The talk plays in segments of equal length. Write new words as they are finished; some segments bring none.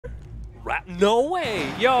No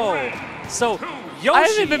way, yo. So Yoshi. I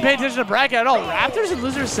haven't been paying attention to bracket at all. Raptors and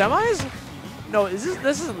losers semis? No, this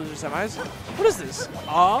isn't loser semis. What is this?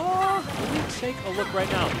 Let me take a look right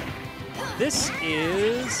now. This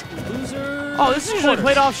is loser. Oh, this is usually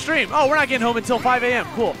played off stream. Oh, we're not getting home until 5 a.m.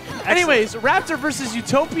 Cool. Excellent. Anyways, Raptor versus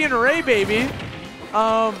Utopian Ray, baby.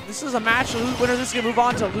 This is a match. Winner of this is going to move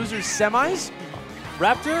on to losers semis.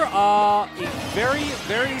 Raptor, a very,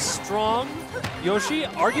 very strong Yoshi,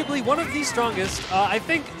 arguably one of the strongest. I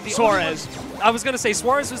think Suarez. I was going to say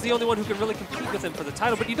Suarez was the only one who could really compete with him for the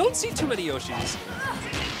title, but you don't see too many Yoshis.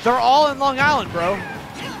 They're all in Long Island, bro.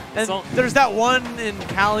 And So, there's that one in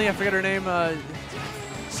Cali, I forget her name,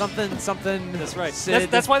 something. That's right. Sid.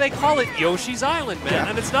 That's why they call it Yoshi's Island, man. Yeah.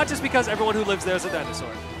 And it's not just because everyone who lives there is a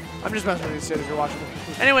dinosaur. I'm just messing with you, Sid, if you're watching.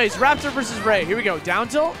 Anyways, Raptor versus Ray. Here we go. Down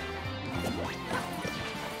tilt.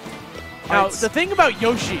 Now, the thing about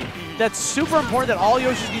Yoshi that's super important that all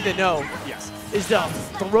Yoshis need to know is to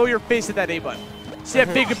throw your face at that A button. See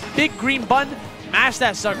that big green button? Mash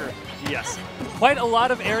that sucker. Yes. Quite a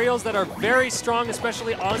lot of aerials that are very strong,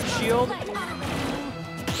 especially on shield.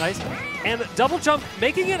 Nice. And double jump,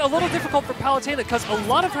 making it a little difficult for Palutena because a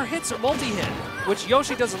lot of her hits are multi-hit, which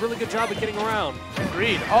Yoshi does a really good job at getting around.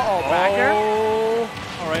 Agreed. Uh-oh, backer. Oh,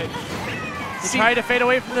 all right. He tried to fade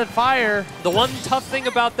away from the fire. The one tough thing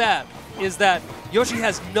about that is that Yoshi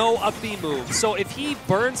has no up B move. So if he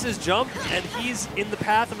burns his jump and he's in the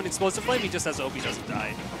path of an explosive flame, he just has OB, doesn't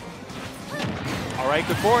die. All right,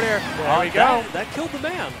 good forward air. There we go. That killed the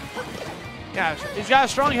man. Yeah, he's got a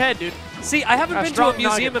strong head, dude. See, I haven't been to a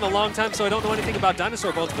museum in a long time, so I don't know anything about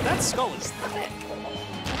dinosaur bones, but that skull is thick.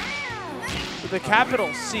 With a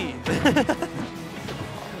capital C.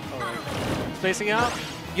 All right. Spacing out.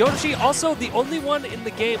 Yoshi also the only one in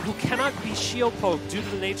the game who cannot be shield poked due to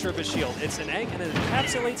the nature of his shield. It's an egg and it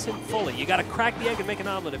encapsulates him fully. You got to crack the egg and make an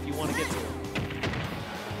omelet if you want to get to him.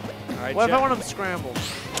 All right, what if I want him scrambled?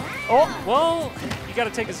 Oh, well, you got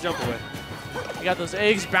to take his jump away. You got those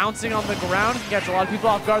eggs bouncing on the ground. You catch a lot of people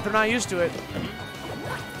off guard. They're not used to it.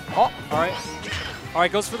 Oh, all right. All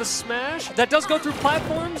right, goes for the smash. That does go through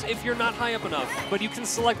platforms if you're not high up enough, but you can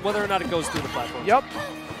select whether or not it goes through the platform. Yep.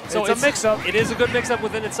 So it's a mix-up. It is a good mix-up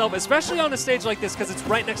within itself, especially on a stage like this because it's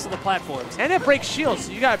right next to the platforms. And it breaks shields,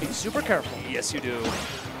 so you got to be super careful. Yes, you do.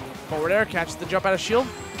 Forward air, catches the jump out of shield.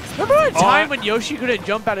 Remember a time when Yoshi couldn't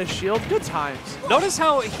jump out of shield? Good times. Notice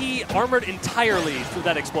how he armored entirely through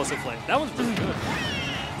that explosive flame. That was really good.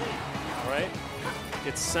 All right.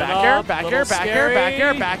 It's sent back air, up, back air, back air, back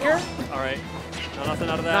air, back air. All right. No, nothing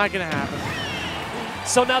out of that. Not going to happen.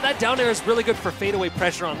 So now that down air is really good for fadeaway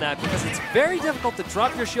pressure on that because it's very difficult to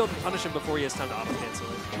drop your shield and punish him before he has time to auto cancel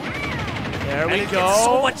it. There we go. Gets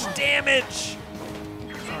so much damage.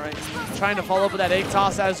 All right. Trying to follow up with that egg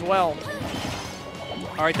toss as well.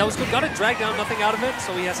 All right, that was good. Got it dragged down, nothing out of it,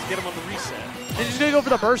 so he has to get him on the reset. And he's going to go for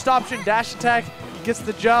the burst option, dash attack, gets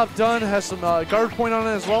the job done, has some guard point on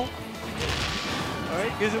it as well. All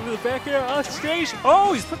right, gives him to the back air, off stage.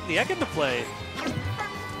 Oh, he's putting the egg into play.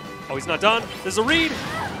 Oh, he's not done. There's a read.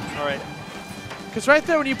 All right. Because right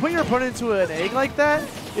there, when you put your opponent into an egg like that,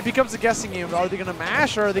 it becomes a guessing game. Are they going to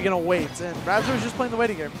mash or are they going to wait? And Raptor is just playing the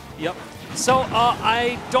waiting game. Yep. So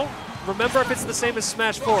I don't remember if it's the same as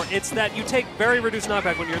Smash 4. It's that you take very reduced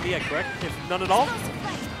knockback when you're in the egg, correct? If none at all?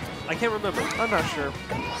 I can't remember. I'm not sure.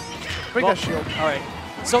 Bring that shield. All right.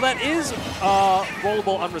 So that is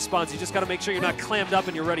rollable on response. You just got to make sure you're not clammed up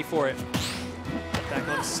and you're ready for it. Back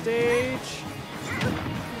on stage.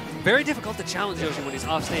 Very difficult to challenge Yoshi when he's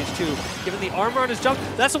off stage too. Given the armor on his jump,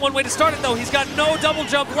 that's the one way to start it though. He's got no double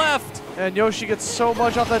jump left. And Yoshi gets so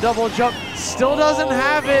much off that double jump. Still doesn't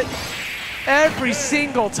have it. Every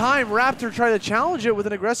single time Raptor tried to challenge it with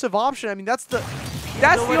an aggressive option. I mean, that's the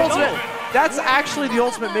ultimate. That's actually the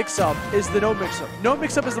ultimate mix-up, is the no mix-up. No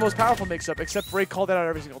mix-up is the most powerful mix-up, except Ray called that out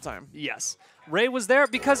every single time. Yes. Ray was there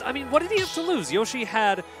because, I mean, what did he have to lose? Yoshi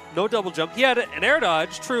had no double jump. He had an air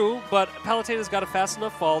dodge, true, but Palutena's got a fast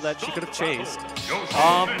enough fall that she could have chased.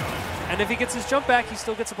 And if he gets his jump back, he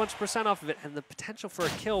still gets a bunch of % off of it, and the potential for a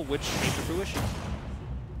kill, which came to fruition.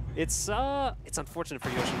 It's unfortunate for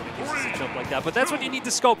Yoshi when he gives us a jump like that, but that's what you need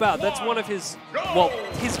to scope out. That's one of his, well,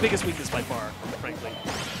 his biggest weakness by far, frankly.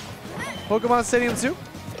 Pokemon Stadium 2.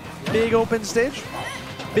 Big open stage.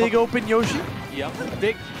 Big open Yoshi. Yep.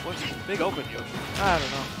 Big open Yoshi. I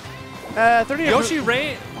don't know. 30 Yoshi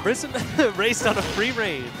raced on a free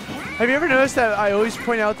reign. Have you ever noticed that I always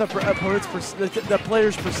point out the opponent's the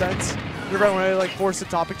player's percents? When I like force a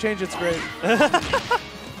topic change, it's great.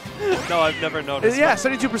 No, I've never noticed. Yeah,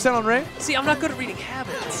 72% on Ray. See, I'm not good at reading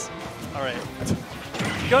habits. All right.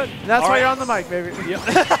 Good. And that's why you're on the mic, baby. Yep.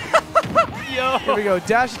 yo. Here we go.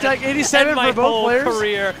 Dash attack 87 my for both whole players.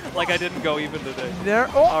 career, like I didn't go even today. There.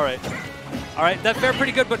 Oh. All right. All right, that fair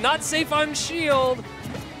pretty good, but not safe on shield.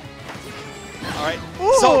 All right.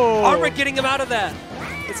 Ooh. So armor getting him out of that.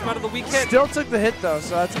 Gets him out of the weak hit. Still took the hit though,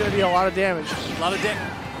 so that's going to be a lot of damage. A lot of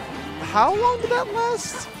damage. How long did that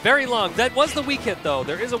last? Very long. That was the weak hit, though.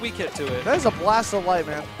 There is a weak hit to it. That is a blast of light,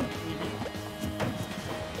 man.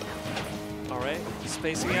 All right,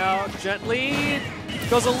 spacing out gently.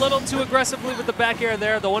 Goes a little too aggressively with the back air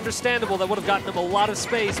there, though understandable. That would have gotten him a lot of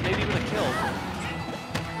space, maybe even a kill.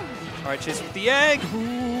 All right, chasing with the egg.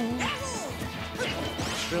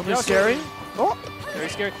 Extremely scary. Oh. Very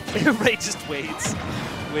scary. Ray just waits.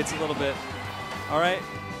 Waits a little bit. All right.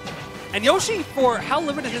 And Yoshi, for how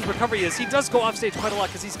limited his recovery is, he does go off stage quite a lot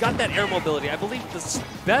because he's got that air mobility. I believe the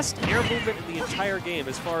best air movement in the entire game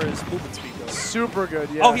as far as movement speed goes. Super good,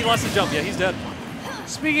 yeah. Oh, he lost the jump. Yeah, he's dead.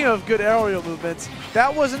 Speaking of good aerial movements,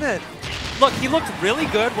 that wasn't it. Look, he looked really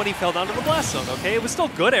good when he fell down to the blast zone, okay? It was still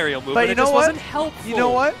good aerial movement. But you know it just what? wasn't helpful. You know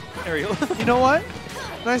what? Aerial. You know what?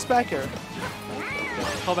 Nice back air.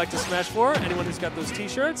 Call back to Smash 4. Anyone who's got those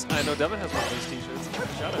T-shirts, I know Devin has one of those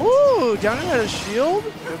T-shirts. Shout out. Ooh, down in a shield.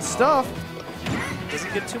 Good stuff.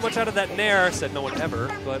 Doesn't get too much out of that nair, said no one ever,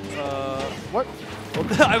 but What?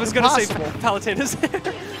 I was going to say Impossible. Palutena's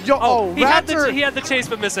Yo, he Raptor. had the chase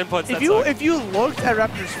but misinputs. If you looked at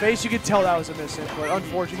Raptor's face, you could tell that was a misinput.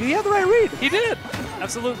 Unfortunately, he had the right read. He did,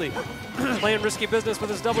 absolutely. Playing risky business with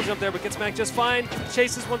his double jump there, but gets back just fine.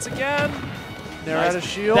 Chases once again. Nair out of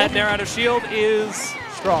shield. That nair out of shield is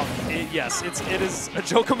strong. Yes, it is a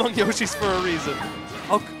joke among Yoshis for a reason.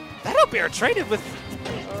 Oh, that up air traded with.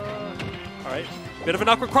 All right. Bit of an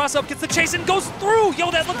awkward cross-up, gets the chase and goes through!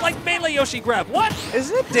 Yo, that looked like melee Yoshi grab. What?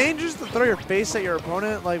 Isn't it dangerous to throw your face at your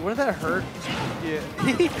opponent? Like, wouldn't that hurt? Yeah.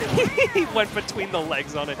 He went between the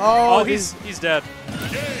legs on it. Oh, he's dead.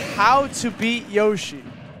 How to beat Yoshi.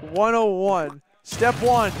 101. Step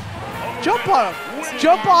 1. Jump on him.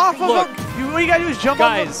 Jump off of him. What you gotta do is jump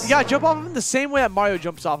off of him. You gotta jump off of him the same way that Mario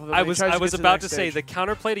jumps off of him. I was about to say, the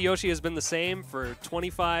counterplay to Yoshi has been the same for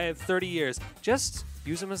 25, 30 years. Just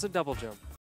use him as a double jump.